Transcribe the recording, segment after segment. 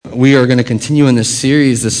We are going to continue in this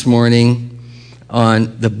series this morning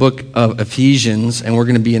on the book of Ephesians, and we're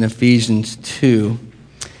going to be in Ephesians 2.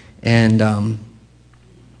 And,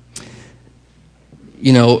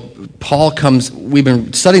 Paul comes, we've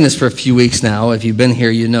been studying this for a few weeks now. If you've been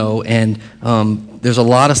here, you know, and there's a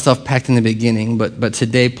lot of stuff packed in the beginning, but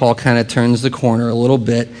today Paul kind of turns the corner a little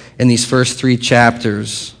bit in these first 3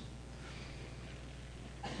 chapters.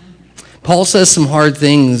 Paul says some hard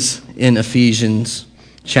things in Ephesians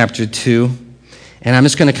chapter 2, and I'm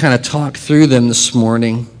just going to kind of talk through them this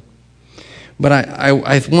morning. But I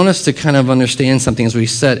want us to kind of understand something as we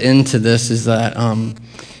set into this, is that,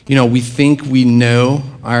 we think we know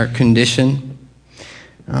our condition.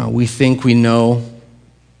 We think we know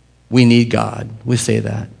we need God. We say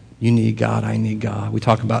that. You need God, I need God. We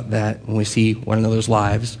talk about that when we see one another's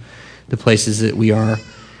lives, the places that we are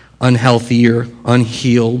unhealthy or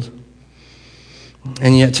unhealed.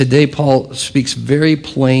 And yet today Paul speaks very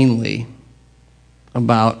plainly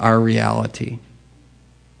about our reality.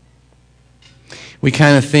 We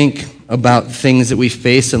kind of think about things that we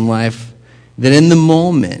face in life that in the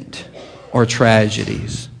moment are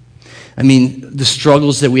tragedies. I mean, the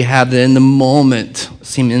struggles that we have that in the moment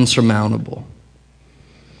seem insurmountable.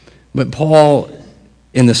 But Paul,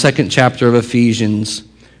 in the 2nd chapter of Ephesians,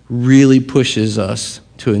 really pushes us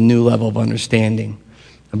to a new level of understanding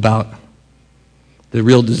about the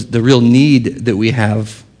real need that we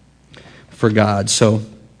have for God. So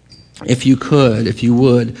if you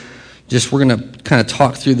would, we're going to kind of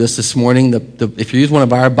talk through this morning. If you use one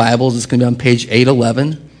of our Bibles, it's going to be on page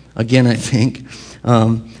 811, again, I think.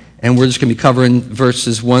 And we're just going to be covering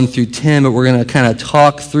verses 1 through 10, but we're going to kind of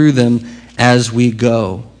talk through them as we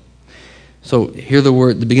go. So hear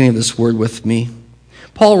the beginning of this word with me.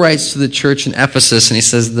 Paul writes to the church in Ephesus, and he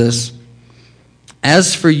says this: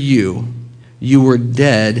 "As for you, you were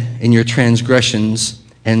dead in your transgressions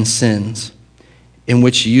and sins, in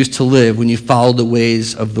which you used to live when you followed the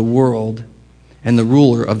ways of the world and the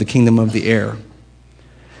ruler of the kingdom of the air."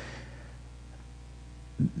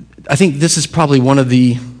 I think this is probably one of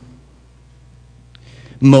the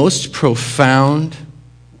most profound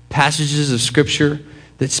passages of Scripture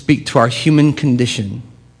that speak to our human condition.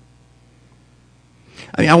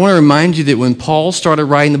 I want to remind you that when Paul started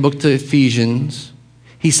writing the book to Ephesians,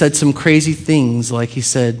 he said some crazy things, like he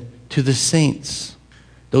said, "to the saints,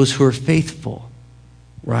 those who are faithful,"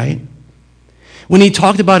 right? When he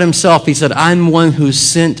talked about himself, he said, "I'm one who's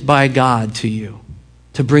sent by God to you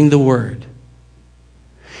to bring the word."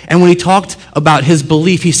 And when he talked about his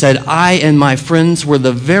belief, he said, "I and my friends were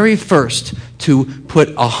the very first to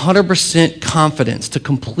put 100% confidence, to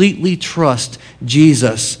completely trust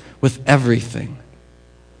Jesus with everything."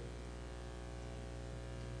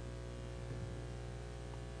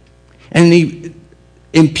 And he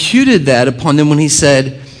imputed that upon them when he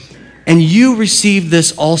said, "And you received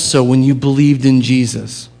this also when you believed in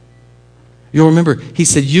Jesus." You'll remember, he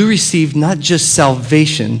said, you received not just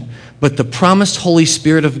salvation, but the promised Holy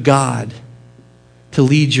Spirit of God to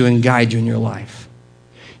lead you and guide you in your life.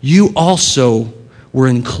 You also were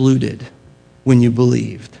included when you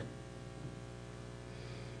believed.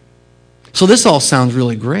 So this all sounds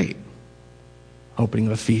really great, opening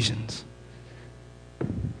of Ephesians.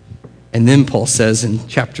 And then Paul says in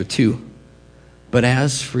chapter 2, "But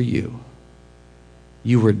as for you,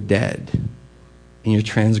 you were dead in your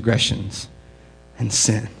transgressions and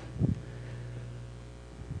sin."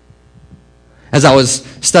 As I was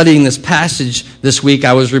studying this passage this week,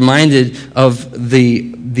 I was reminded of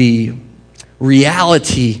the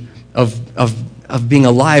reality of being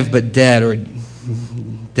alive but dead, or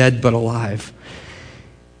dead but alive.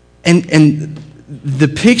 And the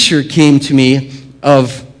picture came to me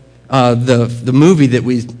of the movie that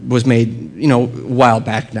was made, a while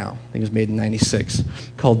back now. I think it was made in 96,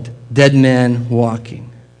 called Dead Man Walking.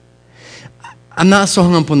 I'm not so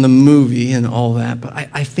hung up on the movie and all that, but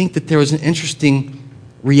I think that there was an interesting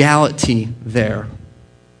reality there.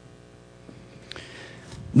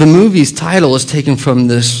 The movie's title is taken from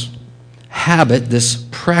this habit, this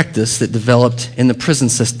practice that developed in the prison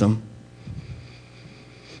system.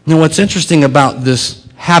 Now, what's interesting about this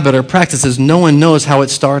habit or practice is no one knows how it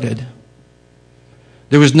started.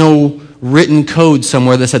 There was no written code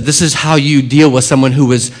somewhere that said, this is how you deal with someone who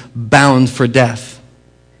was bound for death.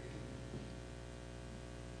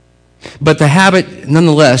 But the habit,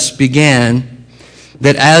 nonetheless, began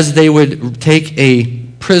that as they would take a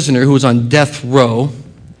prisoner who was on death row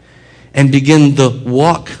and begin the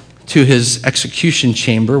walk to his execution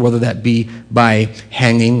chamber, whether that be by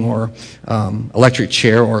hanging or electric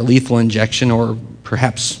chair or lethal injection or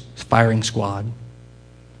perhaps firing squad,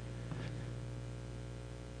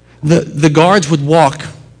 the guards would walk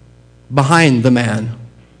behind the man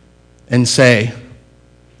and say,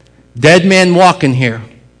 "Dead man walking here.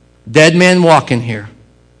 Dead man walking here,"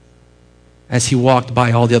 as he walked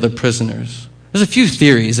by all the other prisoners. There's a few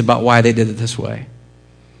theories about why they did it this way.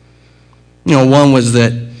 One was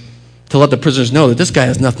that to let the prisoners know that this guy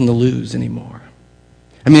has nothing to lose anymore.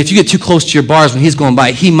 I mean, if you get too close to your bars when he's going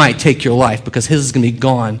by, he might take your life because his is going to be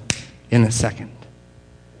gone in a second.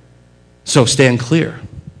 So stand clear.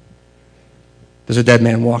 There's a dead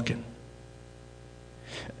man walking.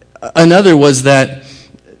 Another was that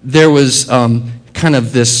there was kind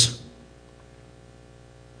of this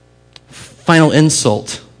final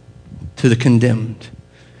insult to the condemned.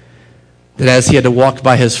 That as he had to walk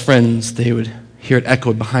by his friends, they would hear it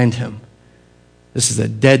echoed behind him. This is a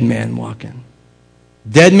dead man walking.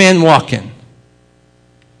 Dead man walking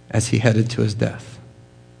as he headed to his death.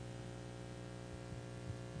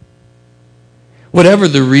 Whatever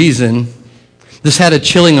the reason, this had a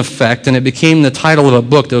chilling effect, and it became the title of a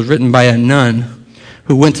book that was written by a nun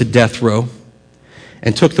who went to death row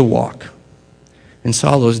and took the walk and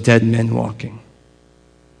saw those dead men walking.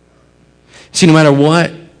 See, no matter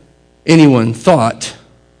what anyone thought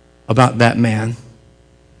about that man,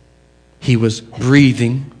 he was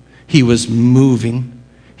breathing, he was moving,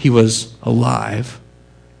 he was alive.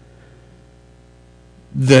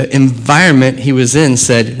 The environment he was in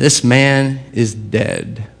said, this man is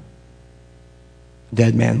dead.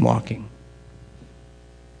 Dead man walking.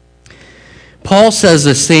 Paul says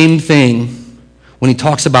the same thing when he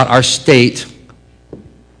talks about our state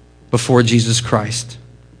before Jesus Christ.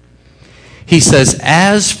 He says,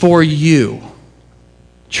 as for you,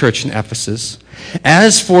 church in Ephesus,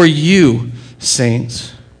 as for you,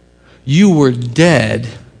 saints, you were dead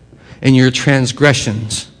in your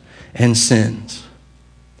transgressions and sins.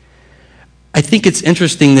 I think it's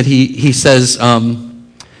interesting that he says,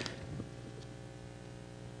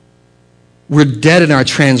 we're dead in our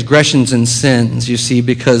transgressions and sins, you see,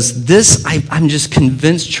 because this, I'm just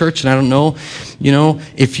convinced, church, and I don't know,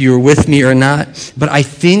 if you're with me or not, but I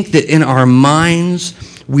think that in our minds,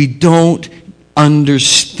 we don't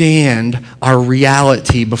understand our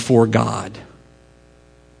reality before God.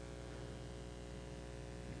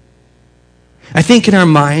 I think in our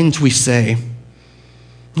minds we say,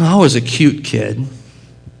 I was a cute kid.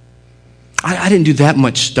 I didn't do that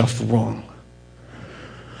much stuff wrong.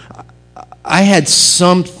 I had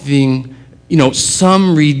something,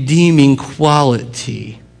 some redeeming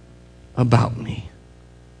quality about me.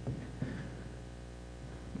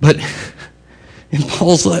 But in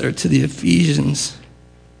Paul's letter to the Ephesians,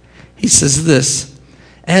 he says this,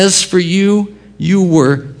 as for you, you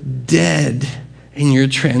were dead in your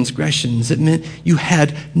transgressions. It meant you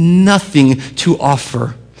had nothing to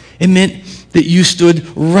offer. It meant that you stood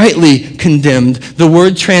rightly condemned. The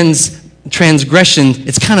word transgression,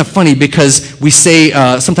 it's kind of funny because we say,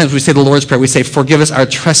 sometimes we say the Lord's Prayer, we say, forgive us our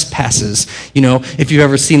trespasses. If you've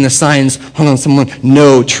ever seen the signs hung on someone,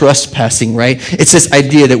 no trespassing, right? It's this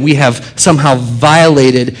idea that we have somehow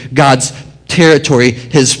violated God's territory,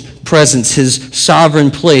 His presence, His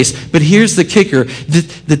sovereign place. But here's the kicker,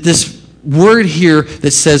 that this word here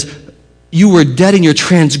that says, you were dead in your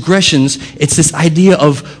transgressions, it's this idea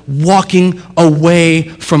of walking away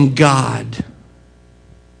from God.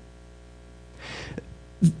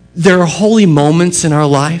 There are holy moments in our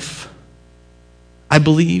life, I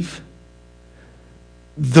believe.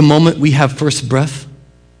 The moment we have first breath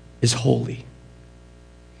is holy.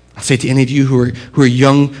 I say to any of you who are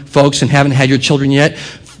young folks and haven't had your children yet,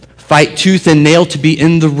 fight tooth and nail to be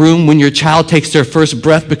in the room when your child takes their first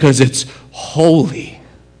breath because it's holy.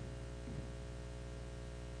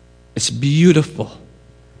 It's beautiful.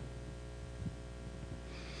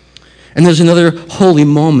 And there's another holy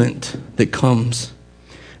moment that comes.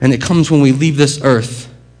 And it comes when we leave this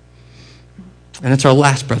earth. And it's our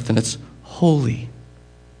last breath, and it's holy.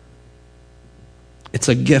 It's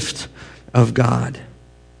a gift of God.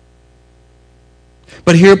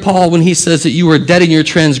 But here Paul, when he says that you were dead in your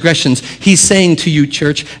transgressions, he's saying to you,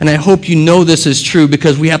 church, and I hope you know this is true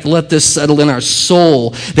because we have to let this settle in our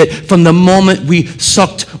soul, that from the moment we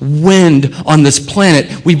sucked wind on this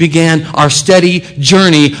planet, we began our steady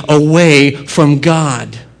journey away from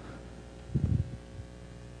God.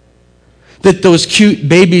 That those cute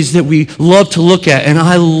babies that we love to look at, and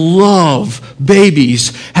I love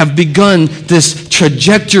babies, have begun this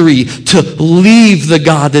trajectory to leave the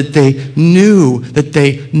God that they knew, that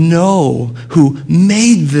they know, who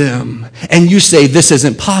made them. And you say, this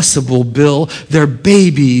isn't possible, Bill. They're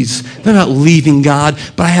babies. They're not leaving God.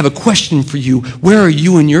 But I have a question for you. Where are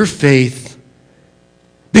you in your faith?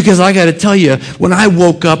 Because I got to tell you, when I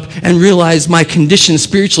woke up and realized my condition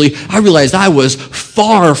spiritually, I realized I was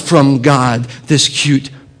far from God, this cute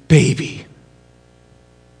baby,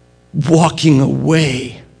 walking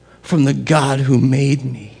away from the God who made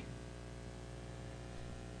me.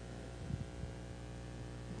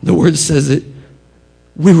 The word says that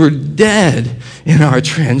we were dead in our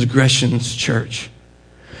transgressions, church.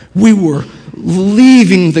 We were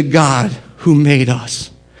leaving the God who made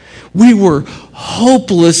us. We were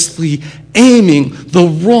hopelessly aiming the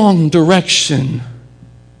wrong direction.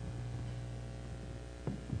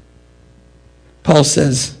 Paul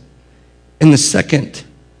says in the second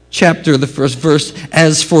chapter, the first verse,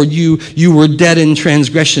 as for you, you were dead in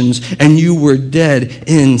transgressions, and you were dead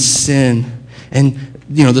in sin. And,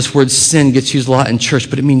 this word sin gets used a lot in church,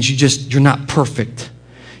 but it means you're not perfect.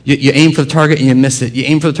 You aim for the target and you miss it. You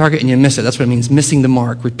aim for the target and you miss it. That's what it means, missing the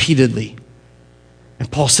mark repeatedly.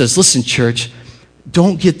 And Paul says, listen, church,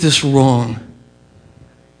 don't get this wrong.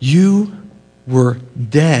 You were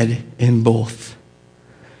dead in both.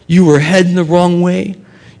 You were heading the wrong way.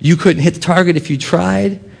 You couldn't hit the target if you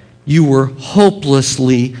tried. You were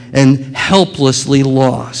hopelessly and helplessly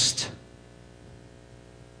lost.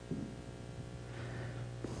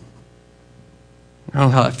 I don't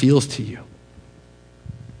know how that feels to you.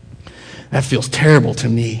 That feels terrible to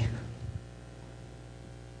me.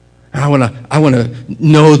 I want to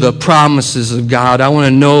know the promises of God. I want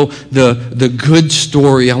to know the good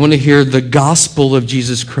story. I want to hear the gospel of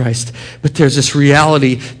Jesus Christ. But there's this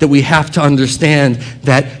reality that we have to understand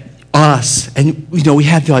that us, and we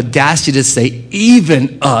have the audacity to say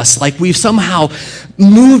even us, like we've somehow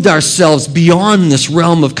moved ourselves beyond this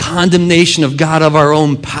realm of condemnation of God of our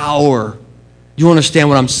own power. You understand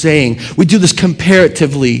what I'm saying? We do this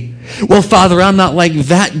comparatively. Well, Father, I'm not like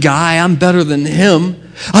that guy. I'm better than him.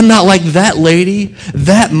 I'm not like that lady,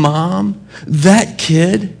 that mom, that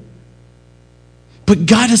kid. But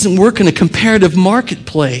God doesn't work in a comparative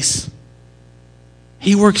marketplace.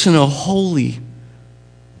 He works in a holy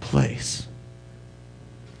place.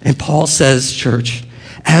 And Paul says, church,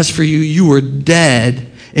 as for you, you were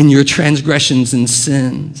dead in your transgressions and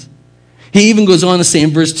sins. He even goes on to say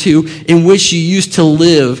in verse 2, in which you used to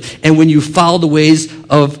live, and when you followed the ways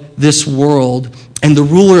of this world, and the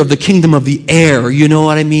ruler of the kingdom of the air. You know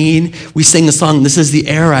what I mean? We sing the song, this is the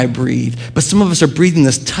air I breathe. But some of us are breathing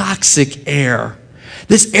this toxic air.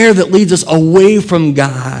 This air that leads us away from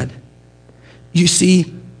God. You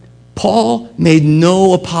see, Paul made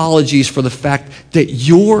no apologies for the fact that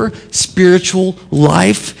your spiritual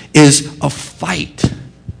life is a fight.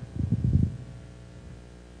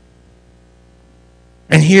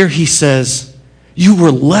 And here he says, you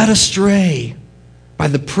were led astray by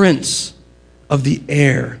the prince of the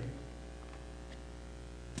air.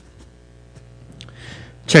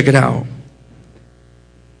 Check it out.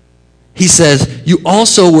 He says, you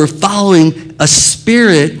also were following a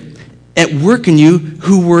spirit at work in you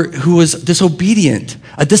who was disobedient,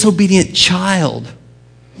 a disobedient child.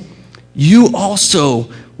 You also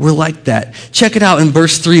were like that. Check it out in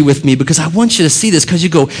verse 3 with me, because I want you to see this, because you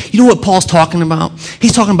go, you know what Paul's talking about?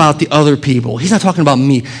 He's talking about the other people. He's not talking about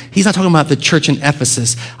me. He's not talking about the church in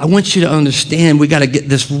Ephesus. I want you to understand we got to get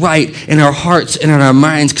this right in our hearts and in our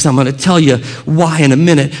minds, because I'm going to tell you why in a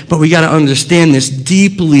minute, but we got to understand this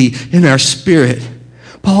deeply in our spirit.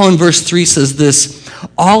 Paul in verse 3 says this,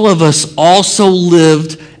 all of us also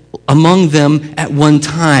lived among them at one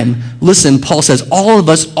time. Listen, Paul says, all of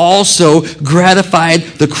us also gratified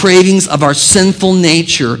the cravings of our sinful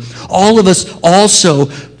nature. All of us also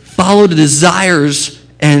followed the desires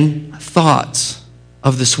and thoughts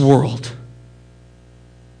of this world.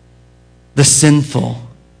 The sinful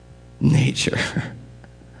nature.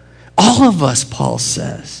 All of us, Paul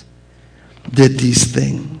says, did these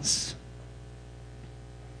things.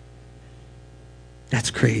 That's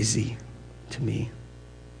crazy to me.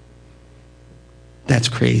 That's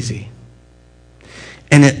crazy.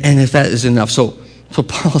 And if that is enough, so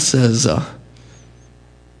Paul says,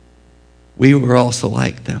 we were also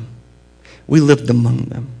like them. We lived among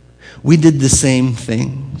them. We did the same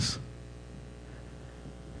things.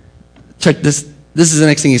 Check this. This is the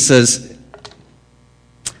next thing he says.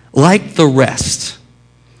 Like the rest,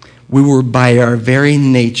 we were by our very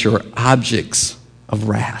nature objects of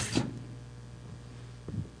wrath.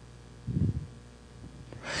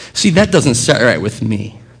 See, that doesn't sit right with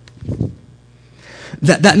me.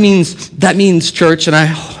 That means, church, and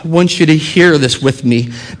I want you to hear this with me.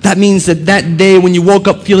 That means that day when you woke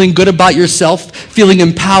up feeling good about yourself, feeling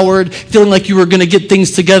empowered, feeling like you were going to get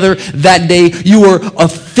things together, that day you were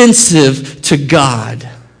offensive to God.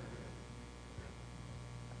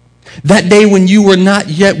 That day when you were not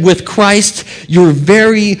yet with Christ, your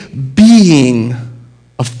very being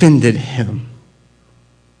offended him.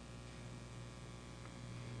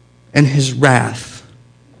 and his wrath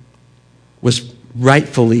was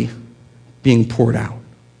rightfully being poured out.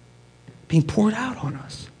 Being poured out on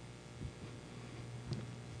us.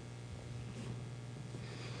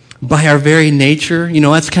 By our very nature,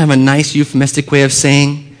 that's kind of a nice euphemistic way of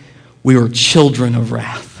saying we were children of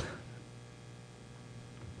wrath.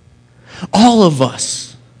 All of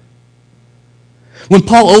us. When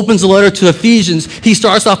Paul opens the letter to Ephesians, he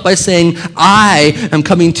starts off by saying, I am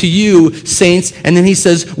coming to you, saints. And then he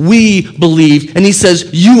says, we believe. And he says,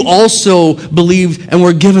 you also believed and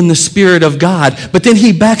were given the Spirit of God. But then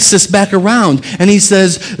he backs this back around and he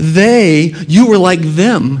says, you were like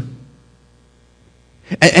them.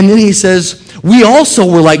 And then he says, we also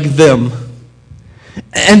were like them.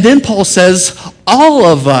 And then Paul says, all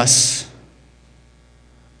of us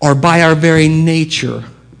are by our very nature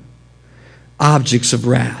objects of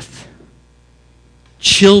wrath,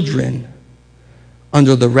 children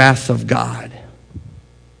under the wrath of God.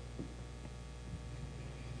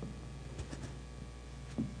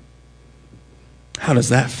 How does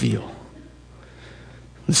that feel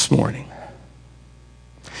this morning?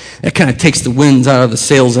 That kind of takes the winds out of the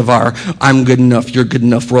sails of our I'm good enough, you're good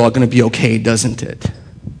enough, we're all going to be okay, doesn't it?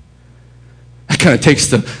 That kind of takes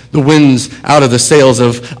the winds out of the sails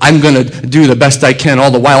of I'm going to do the best I can all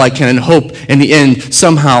the while I can and hope in the end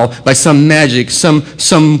somehow by some magic, some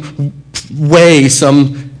way,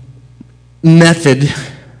 some method.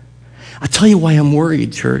 I'll tell you why I'm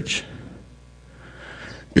worried, church.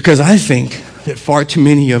 Because I think that far too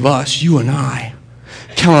many of us, you and I,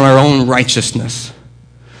 count on our own righteousness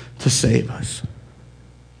to save us.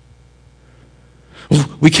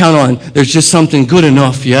 We count on there's just something good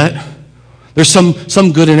enough yet. There's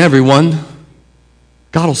some good in everyone.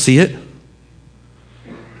 God will see it.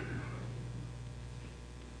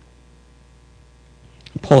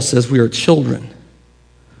 Paul says we are children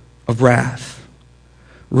of wrath,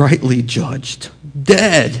 rightly judged,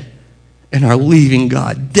 dead in our leaving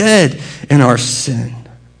God, dead in our sin.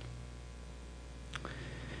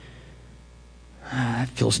 That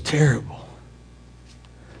feels terrible.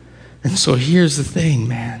 And so here's the thing,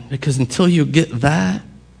 man, because until you get that,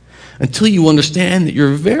 until you understand that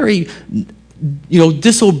you're very,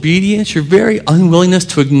 disobedience, your very unwillingness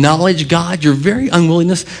to acknowledge God, your very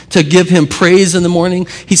unwillingness to give him praise in the morning.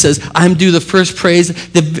 He says, I'm due the first praise.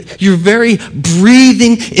 Your very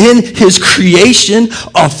breathing in his creation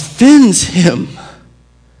offends him.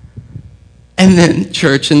 And then,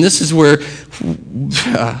 church, and this is where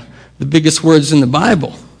the biggest words in the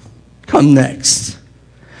Bible come next.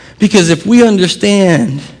 Because if we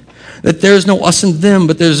understand that there's no us and them,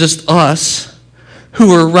 but there's just us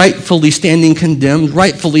who are rightfully standing condemned,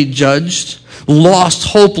 rightfully judged, lost,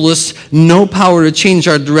 hopeless, no power to change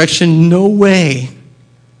our direction, no way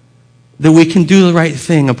that we can do the right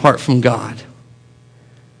thing apart from God.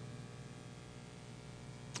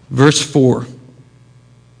 Verse 4,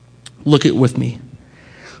 look it with me.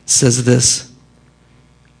 It says this,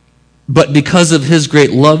 but because of his great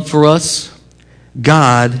love for us,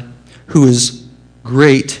 God, who is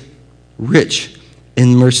great, rich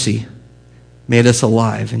in mercy, made us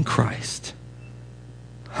alive in Christ.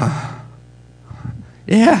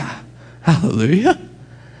 Yeah, hallelujah.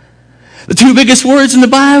 The two biggest words in the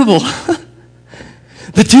Bible.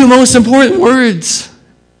 The two most important words.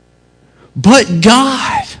 But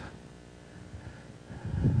God.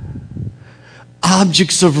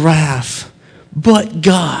 Objects of wrath. But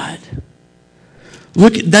God.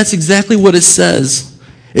 Look, that's exactly what it says.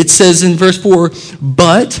 It says in verse 4,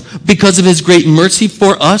 but because of his great mercy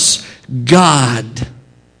for us, God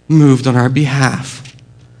moved on our behalf.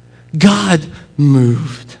 God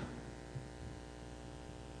moved.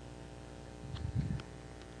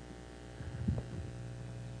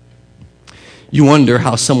 You wonder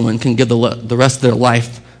how someone can give the rest of their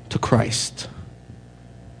life to Christ.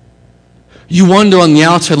 You wonder on the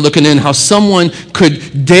outside looking in how someone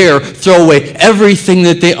could dare throw away everything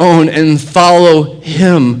that they own and follow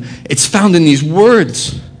him. It's found in these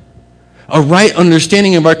words. A right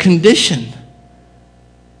understanding of our condition.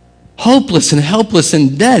 Hopeless and helpless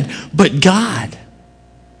and dead, but God.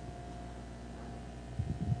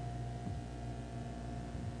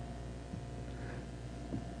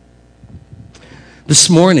 This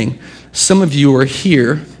morning, some of you are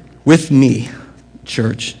here with me,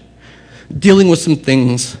 church, dealing with some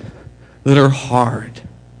things that are hard.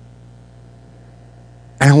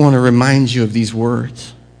 And I want to remind you of these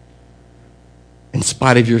words in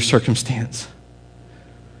spite of your circumstance.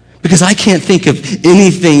 Because I can't think of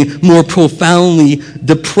anything more profoundly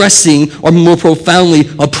depressing or more profoundly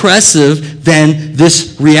oppressive than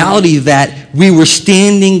this reality that we were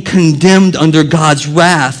standing condemned under God's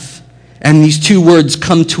wrath And these two words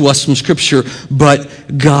come to us from Scripture,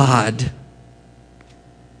 but God.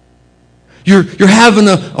 You're having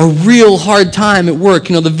a real hard time at work.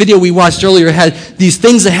 The video we watched earlier had these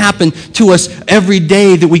things that happen to us every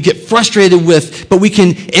day that we get frustrated with, but we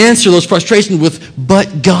can answer those frustrations with,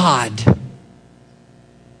 but God.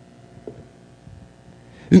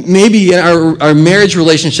 Maybe in our marriage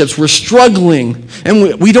relationships, we're struggling,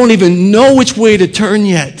 and we don't even know which way to turn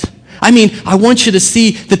yet. I want you to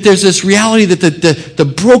see that there's this reality that the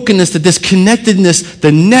brokenness, the disconnectedness, the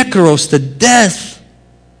necros, the death,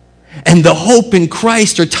 and the hope in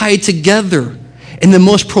Christ are tied together in the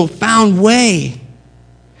most profound way.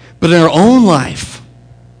 But in our own life,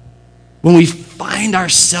 when we find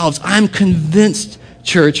ourselves, I'm convinced,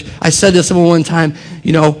 church, I said this one time,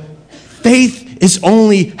 faith is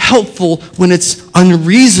only helpful when it's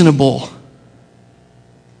unreasonable.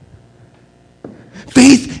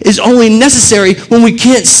 Faith is only necessary when we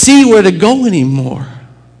can't see where to go anymore.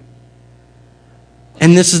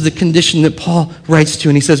 And this is the condition that Paul writes to,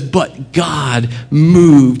 and he says, but God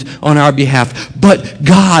moved on our behalf. But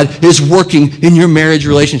God is working in your marriage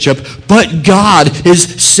relationship. But God is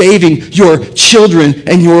saving your children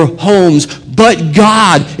and your homes. But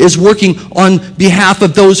God is working on behalf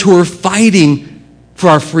of those who are fighting for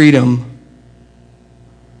our freedom.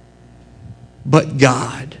 But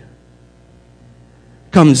God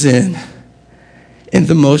comes in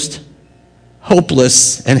the most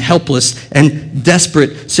hopeless and helpless and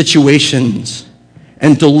desperate situations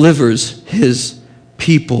and delivers his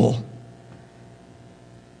people.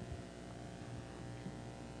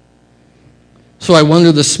 So I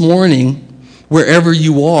wonder this morning, wherever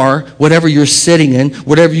you are, whatever you're sitting in,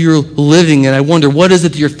 whatever you're living in, I wonder, what is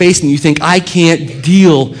it that you're facing? You think, I can't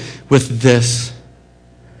deal with this.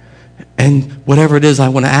 And whatever it is, I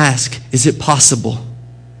want to ask, is it possible?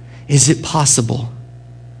 Is it possible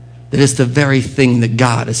that it's the very thing that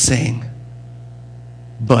God is saying,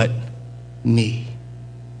 but me?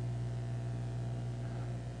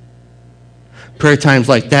 Prayer times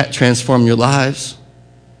like that transform your lives.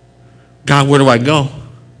 God, where do I go?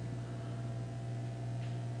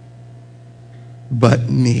 But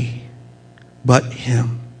me, but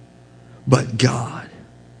him, but God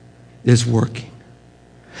is working.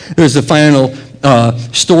 There's a final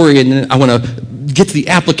story, and then I want to get to the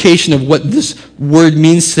application of what this word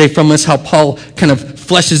means today from us, how Paul kind of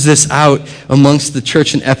fleshes this out amongst the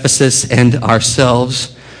church in Ephesus and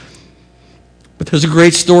ourselves. But there's a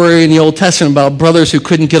great story in the Old Testament about brothers who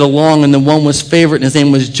couldn't get along, and the one was favorite, and his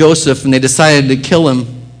name was Joseph, and they decided to kill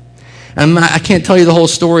him. And I can't tell you the whole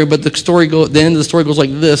story, but the end of the story goes like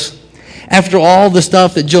this. After all the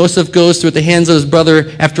stuff that Joseph goes through at the hands of his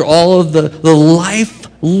brother, after all of the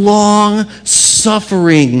lifelong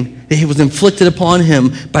suffering that he was inflicted upon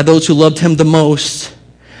him by those who loved him the most,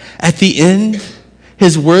 at the end,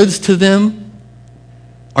 his words to them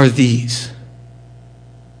are these.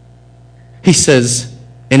 He says,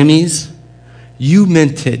 enemies, you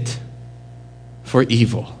meant it for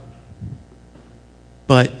evil,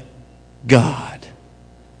 but God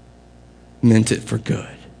meant it for good.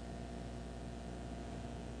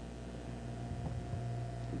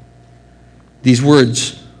 These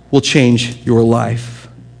words will change your life.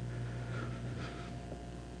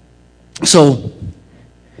 So,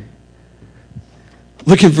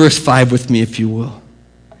 look at verse 5 with me, if you will.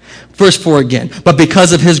 Verse 4 again. But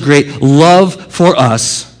because of his great love for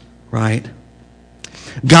us, right?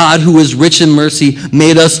 God, who is rich in mercy,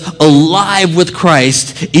 made us alive with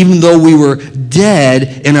Christ, even though we were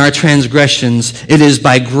dead in our transgressions. It is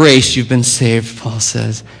by grace you've been saved, Paul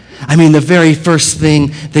says. The very first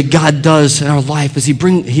thing that God does in our life is he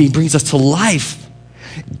brings us to life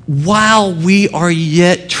while we are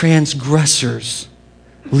yet transgressors,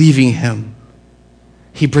 leaving him.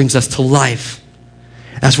 He brings us to life.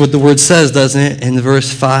 That's what the word says, doesn't it, in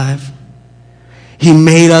verse 5? He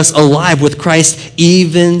made us alive with Christ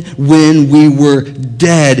even when we were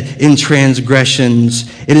dead in transgressions.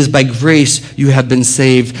 It is by grace you have been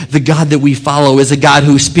saved. The God that we follow is a God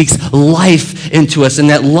who speaks life into us,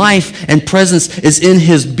 and that life and presence is in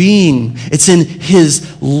his being. It's in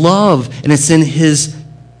his love, and it's in his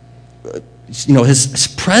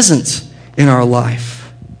presence in our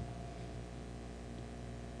life.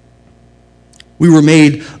 We were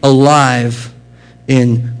made alive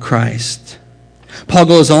in Christ. Paul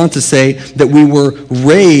goes on to say that we were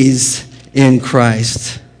raised in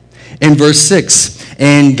Christ. In verse 6,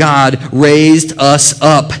 and God raised us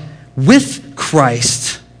up with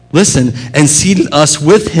Christ, listen, and seated us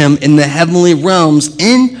with him in the heavenly realms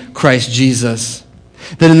in Christ Jesus.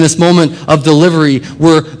 That in this moment of delivery,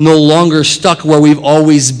 we're no longer stuck where we've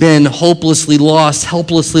always been, hopelessly lost,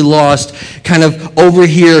 helplessly lost, kind of over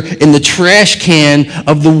here in the trash can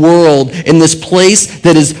of the world, in this place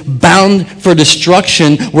that is bound for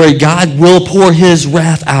destruction, where God will pour his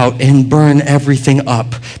wrath out and burn everything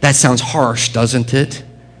up. That sounds harsh, doesn't it?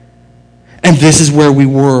 And this is where we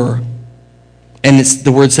were. And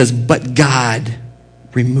the word says, but God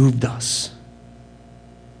removed us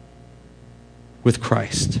with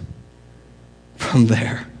Christ from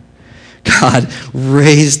there. God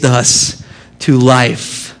raised us to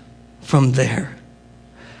life from there.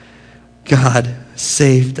 God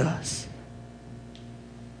saved us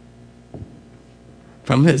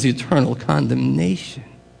from his eternal condemnation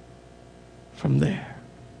from there.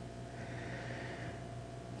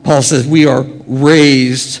 Paul says we are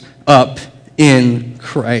raised up in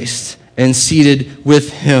Christ and seated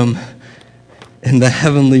with him in the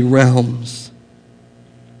heavenly realms.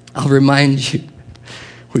 I'll remind you,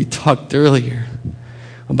 we talked earlier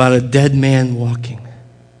about a dead man walking,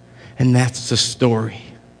 and that's the story.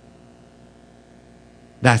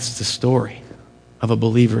 That's the story of a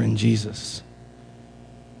believer in Jesus.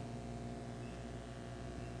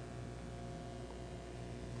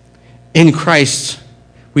 In Christ,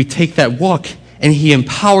 we take that walk and he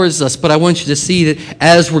empowers us. But I want you to see that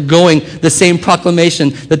as we're going, the same proclamation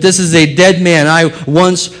that this is a dead man. I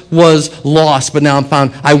once was lost, but now I'm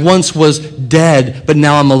found. I once was dead, but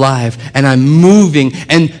now I'm alive. And I'm moving.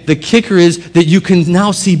 And the kicker is that you can now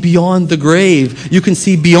see beyond the grave. You can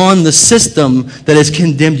see beyond the system that has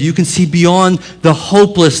condemned you. You can see beyond the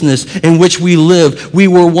hopelessness in which we live. We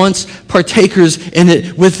were once partakers in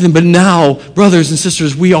it with him, but now, brothers and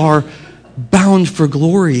sisters, we are bound for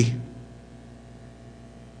glory.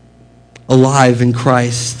 Alive in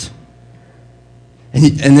Christ. And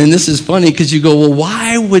then this is funny because you go, well,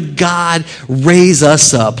 why would God raise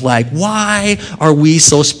us up? Like, why are we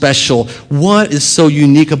so special? What is so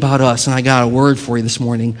unique about us? And I got a word for you this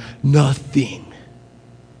morning. Nothing.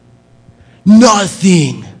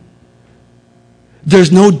 Nothing.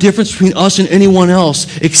 There's no difference between us and anyone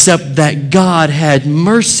else except that God had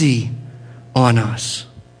mercy on us.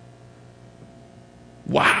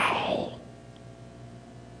 Wow.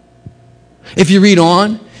 If you read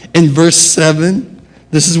on in verse 7,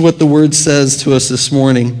 this is what the word says to us this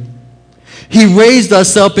morning. He raised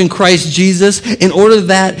us up in Christ Jesus in order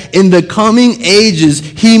that in the coming ages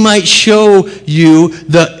he might show you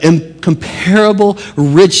the incomparable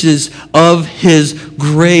riches of his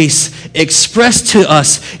grace expressed to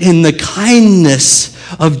us in the kindness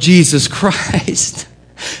of Jesus Christ.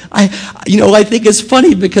 I think it's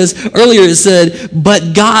funny because earlier it said,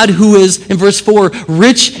 but God who is, in verse 4,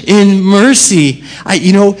 rich in mercy.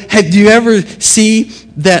 Do you ever see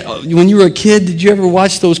that when you were a kid, did you ever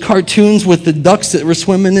watch those cartoons with the ducks that were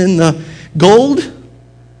swimming in the gold?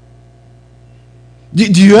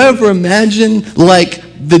 Do you ever imagine like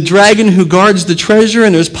the dragon who guards the treasure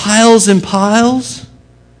and there's piles and piles?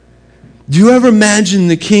 Do you ever imagine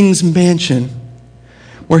the king's mansion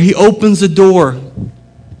where he opens the door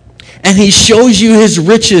and he shows you his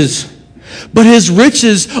riches? But his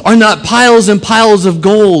riches are not piles and piles of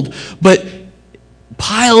gold, but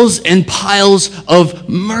piles and piles of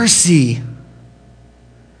mercy.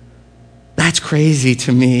 That's crazy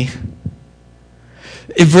to me.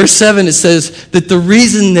 In verse 7, it says that the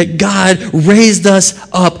reason that God raised us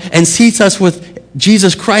up and seats us with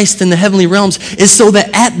Jesus Christ in the heavenly realms is so that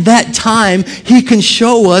at that time he can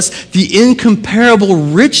show us the incomparable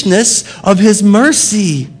richness of his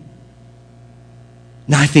mercy.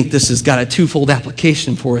 Now, I think this has got a twofold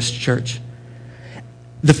application for us, church.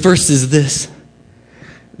 The first is this.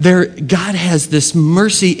 God has this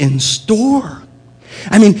mercy in store.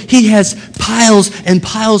 I mean, he has piles and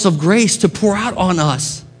piles of grace to pour out on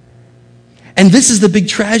us. And this is the big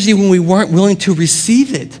tragedy when we weren't willing to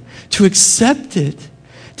receive it, to accept it,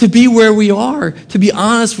 to be where we are, to be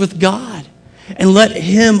honest with God. And let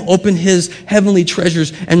him open his heavenly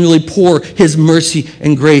treasures and really pour his mercy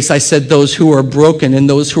and grace. I said those who are broken and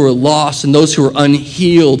those who are lost and those who are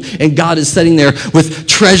unhealed. And God is sitting there with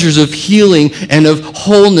treasures of healing and of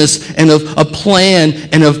wholeness and of a plan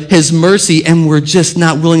and of his mercy. And we're just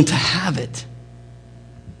not willing to have it.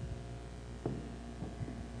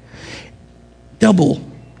 Double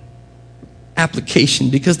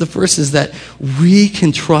application, because the first is that we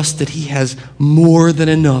can trust that he has more than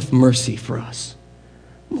enough mercy for us.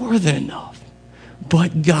 More than enough.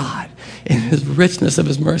 But God, in his richness of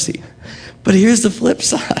his mercy. But here's the flip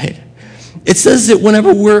side. It says that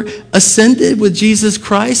whenever we're ascended with Jesus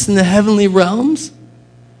Christ in the heavenly realms,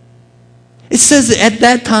 It says that at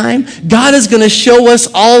that time, God is going to show us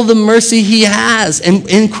all the mercy he has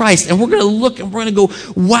in Christ. And we're going to look and we're going to go,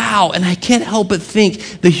 wow. And I can't help but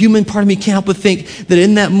think, the human part of me can't help but think that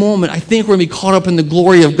in that moment, I think we're going to be caught up in the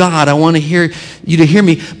glory of God. I want to hear you to hear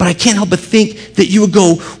me, but I can't help but think that you would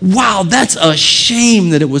go, wow, that's a shame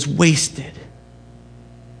that it was wasted.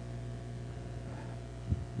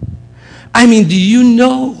 I mean, do you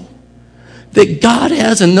know that God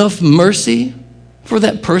has enough mercy for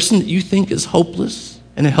that person that you think is hopeless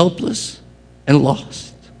and helpless and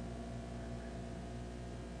lost?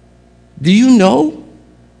 Do you know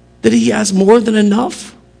that he has more than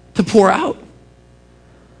enough to pour out?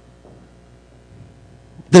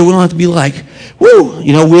 That we don't have to be like, woo,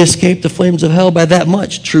 we escaped the flames of hell by that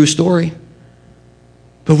much. True story.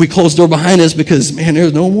 But we closed the door behind us because, man,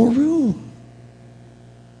 there's no more room.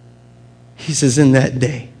 He says, in that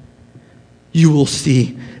day, you will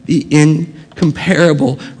see the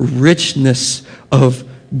incomparable richness of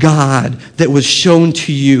God that was shown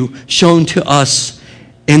to you, shown to us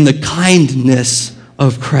in the kindness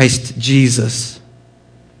of Christ Jesus.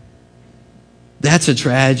 That's a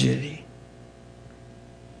tragedy.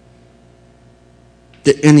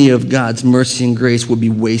 That any of God's mercy and grace would be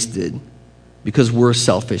wasted because we're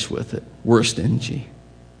selfish with it. We're stingy.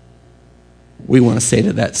 We want to say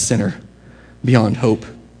to that sinner beyond hope,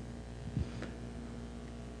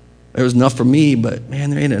 there was enough for me, but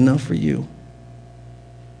man, there ain't enough for you.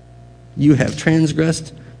 You have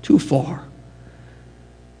transgressed too far.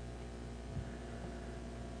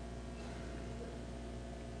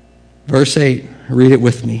 Verse 8, read it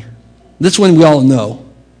with me. This one we all know.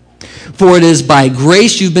 For it is by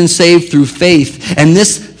grace you've been saved through faith, and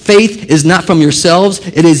this faith is not from yourselves.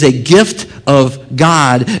 It is a gift of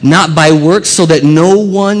God, not by works, so that no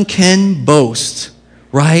one can boast.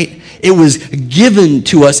 Right? It was given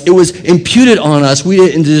to us. It was imputed on us. We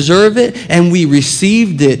didn't deserve it, and we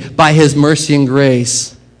received it by his mercy and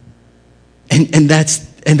grace. And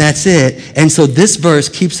that's it. And so this verse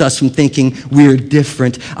keeps us from thinking we're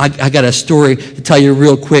different. I got a story to tell you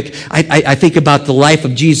real quick. I think about the life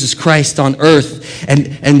of Jesus Christ on earth,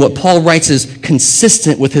 and what Paul writes is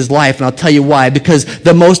consistent with his life, and I'll tell you why. Because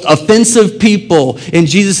the most offensive people in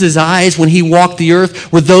Jesus' eyes when he walked the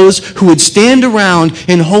earth were those who would stand around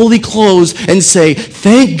in holy clothes and say,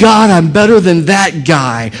 thank God I'm better than that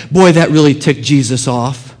guy. Boy, that really ticked Jesus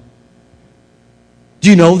off.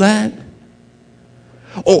 Do you know that?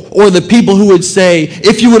 Or the people who would say,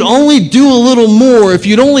 if you would only do a little more, if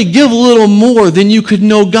you'd only give a little more, then you could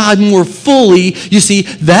know God more fully. You see,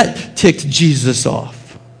 that ticked Jesus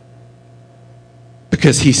off.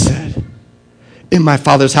 Because he said, in my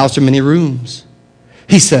Father's house are many rooms.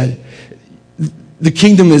 He said, the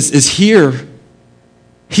kingdom is here.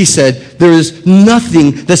 He said, there is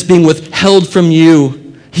nothing that's being withheld from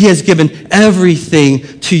you. He has given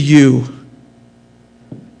everything to you.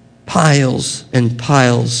 Piles and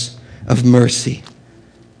piles of mercy.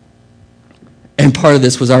 And part of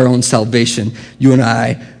this was our own salvation. You and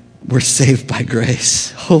I were saved by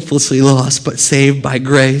grace. Hopelessly lost, but saved by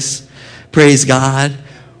grace. Praise God.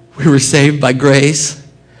 We were saved by grace.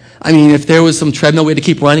 I mean, if there was some treadmill we had to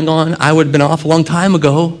keep running on, I would have been off a long time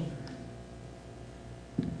ago.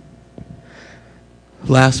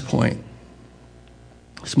 Last point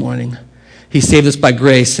this morning. He saved us by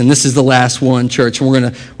grace, and this is the last one, church, and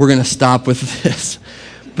we're gonna stop with this.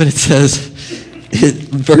 But it says,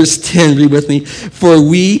 verse 10, read with me. For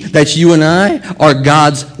we, that's you and I, are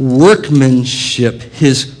God's workmanship,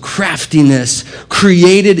 his craftiness,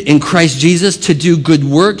 created in Christ Jesus to do good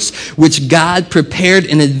works, which God prepared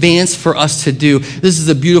in advance for us to do. This is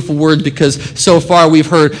a beautiful word because so far we've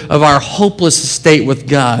heard of our hopeless state with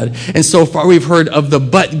God. And so far we've heard of the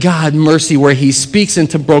but God mercy where he speaks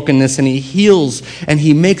into brokenness and he heals and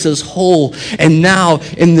he makes us whole. And now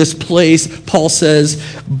in this place, Paul says,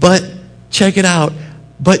 but check it out.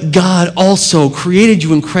 But God also created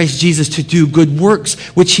you in Christ Jesus to do good works,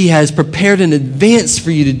 which he has prepared in advance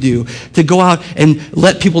for you to do, to go out and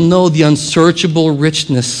let people know the unsearchable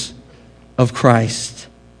richness of Christ,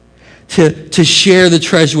 to share the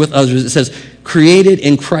treasure with others. It says, created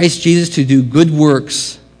in Christ Jesus to do good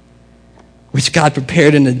works, which God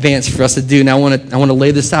prepared in advance for us to do. Now I want to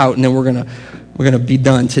lay this out, and then we're gonna be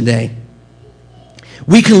done today.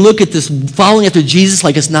 We can look at this following after Jesus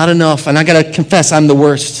like it's not enough. And I got to confess, I'm the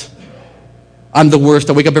worst. I'm the worst.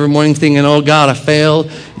 I wake up every morning thinking, oh, God, I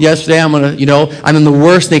failed. Yesterday, I'm in the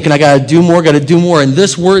worst thinking I got to do more. And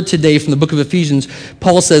this word today from the book of Ephesians,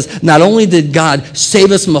 Paul says, not only did God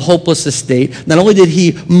save us from a hopeless estate, not only did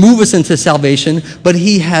he move us into salvation, but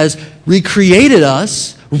he has recreated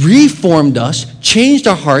us, reformed us, changed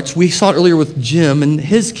our hearts. We saw it earlier with Jim and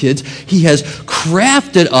his kids. He has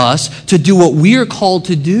crafted us to do what we are called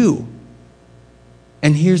to do.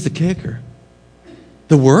 And here's the kicker.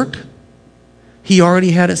 The work, he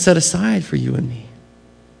already had it set aside for you and me.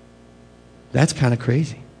 That's kind of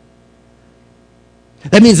crazy.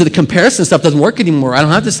 That means that the comparison stuff doesn't work anymore. I don't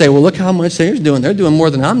have to say, well, look how much they're doing. They're doing more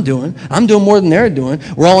than I'm doing. I'm doing more than they're doing.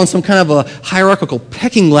 We're all on some kind of a hierarchical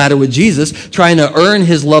pecking ladder with Jesus, trying to earn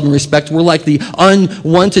his love and respect. We're like the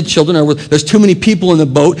unwanted children, or there's too many people in the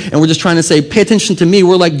boat, and we're just trying to say, pay attention to me.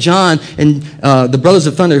 We're like John and the brothers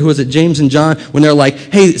of thunder, who is it, James and John, when they're like,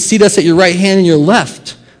 hey, seat us at your right hand and your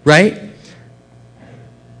left, right?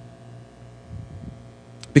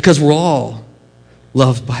 Because we're all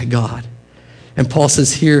loved by God. And Paul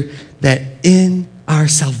says here that in our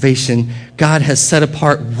salvation, God has set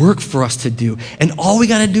apart work for us to do. And all we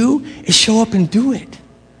got to do is show up and do it.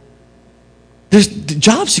 There's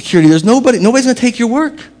job security. There's nobody's going to take your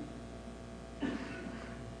work.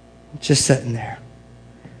 Just sitting there,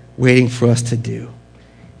 waiting for us to do.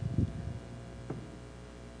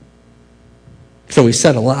 So we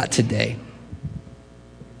said a lot today.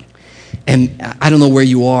 And I don't know where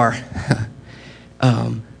you are.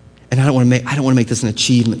 And I don't want to make this an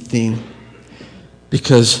achievement thing,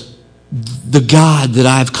 because the God that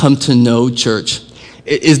I've come to know, church,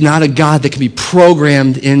 is not a God that can be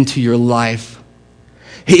programmed into your life.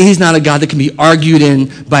 He's not a God that can be argued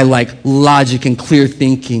in by like logic and clear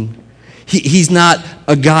thinking. He's not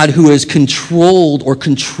a God who is controlled or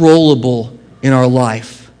controllable in our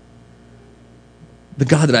life. The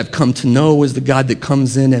God that I've come to know is the God that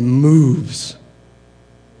comes in and moves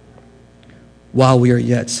while we are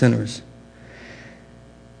yet sinners.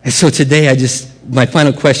 And so today, my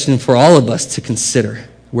final question for all of us to consider,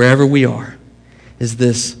 wherever we are, is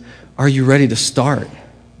this: are you ready to start?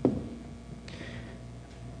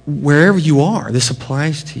 Wherever you are, this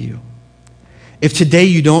applies to you. If today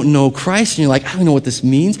you don't know Christ and you're like, I don't know what this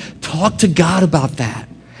means, talk to God about that,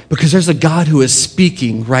 because there's a God who is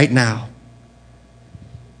speaking right now.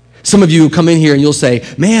 Some of you come in here and you'll say,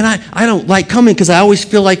 man, I don't like coming because I always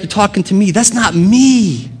feel like you're talking to me. That's not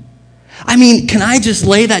me. I mean, can I just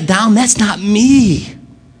lay that down? That's not me.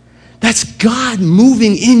 That's God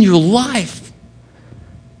moving in your life.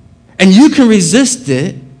 And you can resist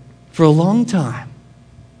it for a long time.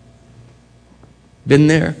 Been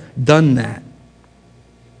there, done that.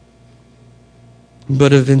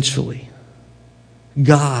 But eventually,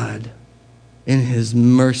 God, in his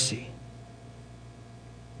mercy,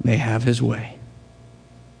 may have his way.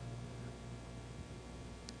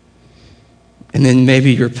 And then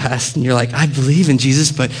maybe you're past and you're like, I believe in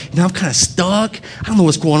Jesus, but I'm kind of stuck. I don't know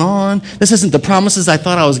what's going on. This isn't the promises I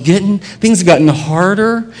thought I was getting. Things have gotten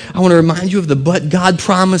harder. I want to remind you of the but God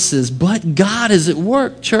promises. But God is at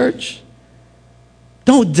work, church.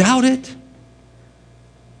 Don't doubt it.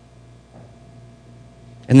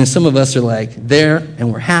 And then some of us are like there,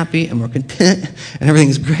 and we're happy, and we're content, and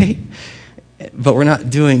everything's great. But we're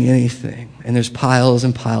not doing anything. And there's piles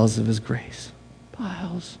and piles of his grace.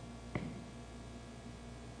 Piles.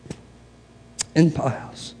 And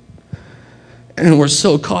piles. And we're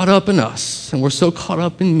so caught up in us. And we're so caught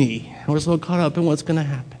up in me. And we're so caught up in what's going to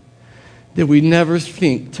happen, that we never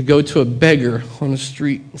think to go to a beggar on the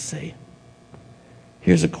street and say,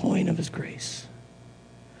 here's a coin of his grace.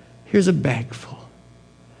 Here's a bag full.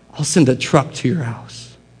 I'll send a truck to your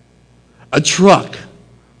house. A truck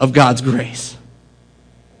of God's grace.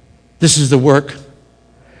 This is the work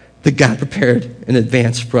that God prepared in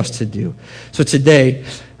advance for us to do. So today,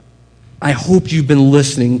 I hope you've been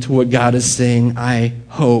listening to what God is saying. I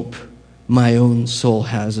hope my own soul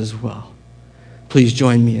has as well. Please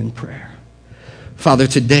join me in prayer. Father,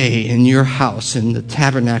 today in your house, in the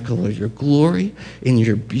tabernacle of your glory, in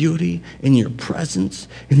your beauty, in your presence,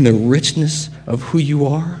 in the richness of who you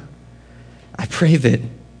are, I pray that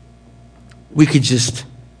we could just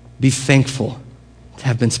be thankful to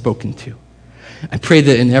have been spoken to. I pray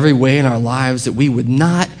that in every way in our lives that we would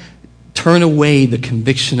not turn away the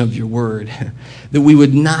conviction of your word, that we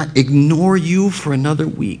would not ignore you for another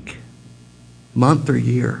week, month, or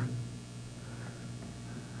year,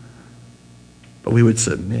 but we would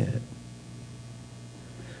submit.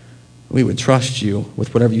 We would trust you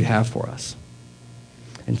with whatever you have for us.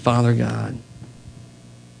 And Father God,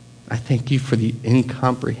 I thank you for the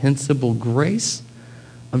incomprehensible grace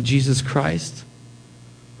of Jesus Christ,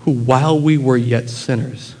 who while we were yet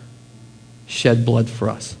sinners, shed blood for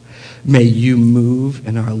us. May you move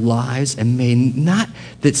in our lives, and may not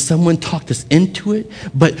that someone talked us into it,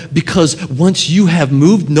 but because once you have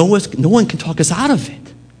moved, no one can talk us out of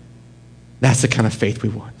it. That's the kind of faith we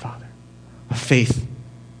want, Father. A faith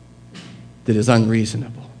that is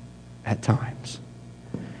unreasonable at times.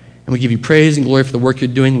 And we give you praise and glory for the work you're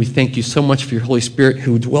doing. We thank you so much for your Holy Spirit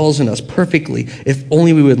who dwells in us perfectly. If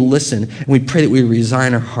only we would listen. And we pray that we would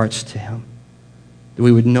resign our hearts to him, that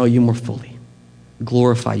we would know you more fully,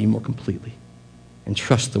 glorify you more completely, and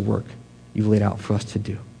trust the work you've laid out for us to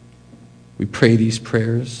do. We pray these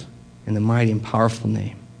prayers in the mighty and powerful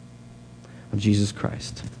name of Jesus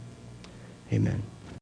Christ. Amen.